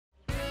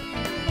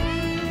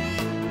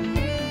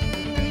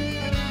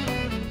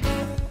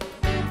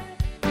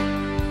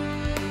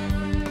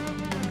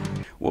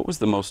What was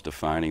the most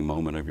defining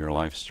moment of your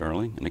life,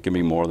 Sterling? And it can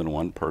be more than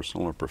one,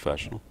 personal or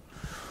professional.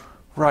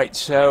 Right.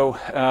 So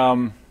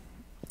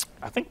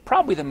I think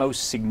probably the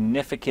most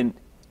significant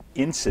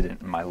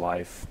incident in my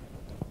life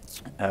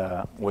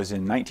was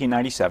in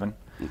 1997.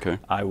 Okay.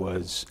 I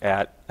was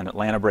at an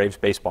Atlanta Braves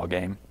baseball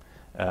game.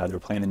 They were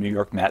playing the New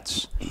York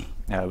Mets.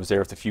 I was there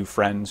with a few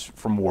friends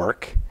from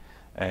work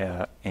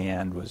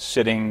and was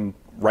sitting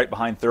right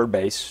behind third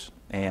base.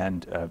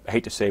 And I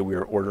hate to say we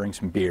were ordering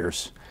some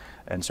beers.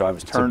 And so I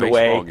was turned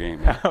away.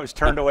 Game, yeah. I was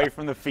turned away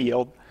from the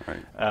field.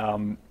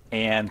 Right.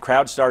 And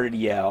crowd started to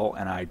yell,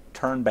 and I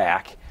turned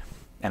back,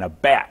 and a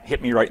bat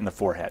hit me right in the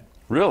forehead.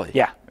 Really?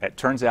 Yeah. It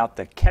turns out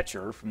the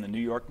catcher from the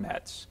New York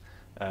Mets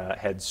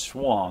had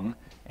swung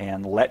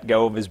and let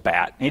go of his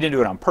bat. He didn't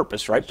do it on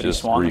purpose, right? But he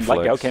swung and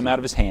let go, came out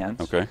of his hands.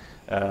 Okay.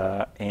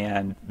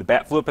 And the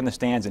bat flew up in the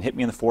stands and hit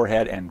me in the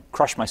forehead and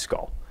crushed my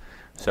skull.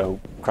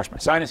 So crushed my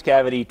sinus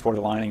cavity, tore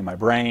the lining of my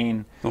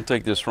brain. Don't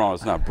take this wrong.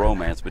 It's not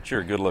bromance, but you're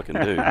a good-looking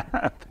dude.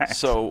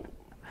 So,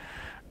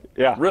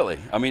 yeah. Really?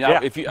 I mean, yeah.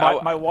 if you,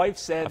 my wife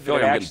said I feel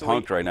like I'm getting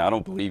punked right now. I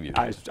don't believe you.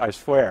 I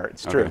swear,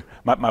 it's true.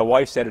 My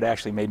wife said it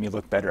actually made me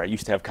look better. I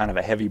used to have kind of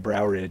a heavy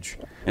brow ridge.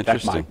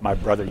 Interesting. In fact, my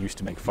brother used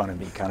to make fun of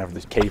me, kind of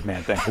this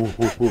caveman thing,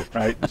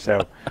 right?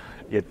 So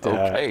it,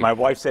 my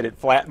wife said it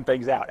flattened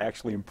things out,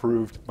 actually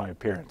improved my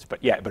appearance.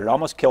 But yeah, but it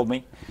almost killed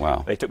me.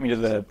 Wow. They took me to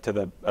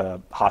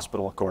the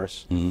hospital, of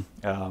course.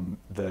 Mm-hmm.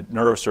 The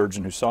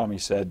neurosurgeon who saw me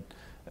said,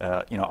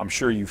 you know, I'm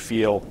sure you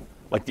feel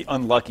like the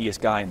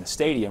unluckiest guy in the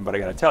stadium, but I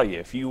got to tell you,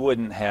 if you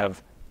wouldn't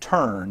have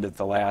turned at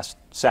the last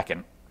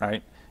second,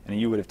 right, and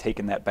you would have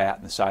taken that bat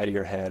in the side of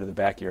your head or the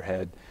back of your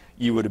head,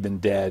 you would have been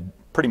dead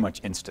pretty much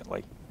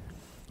instantly.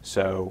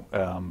 So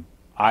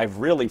I've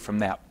really, from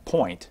that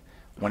point,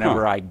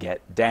 whenever I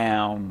get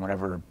down,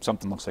 whenever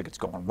something looks like it's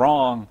going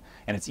wrong,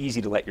 and it's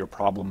easy to let your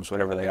problems,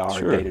 whatever they are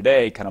day to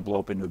day, kind of blow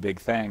up into a big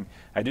thing,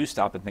 I do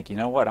stop and think, you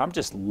know what, I'm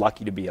just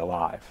lucky to be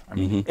alive. I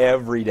mean,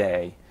 every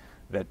day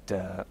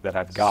that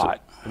I've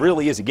got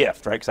really is a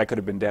gift, right? Because I could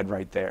have been dead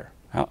right there.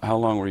 How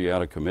long were you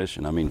out of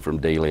commission? I mean, from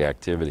daily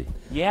activity?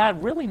 Yeah,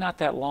 really not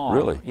that long.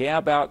 Really? Yeah,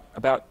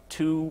 probably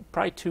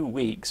 2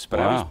 weeks. But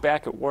wow. I was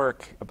back at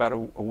work about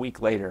a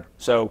week later.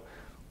 So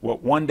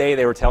one day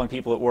they were telling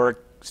people at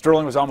work,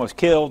 Sterling was almost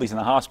killed, he's in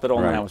the hospital,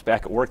 and then I was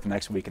back at work the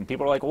next week, and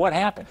people were like, what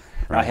happened?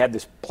 And I had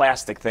this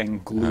plastic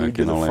thing glued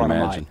to the front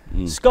of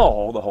my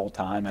skull the whole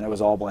time, and it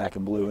was all black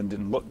and blue and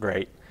didn't look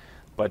great.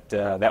 But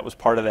that was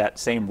part of that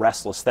same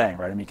restless thing,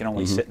 right? I mean, you can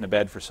only sit in a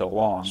bed for so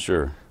long.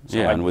 Sure. So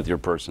yeah, and with your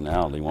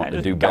personality, wanting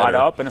to do better. I got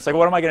up, and it's like,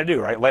 what am I going to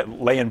do, right?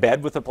 Lay in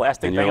bed with a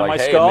plastic thing on my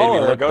skull,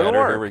 or go to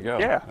work? Here we go.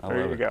 Yeah,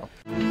 there you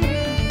go.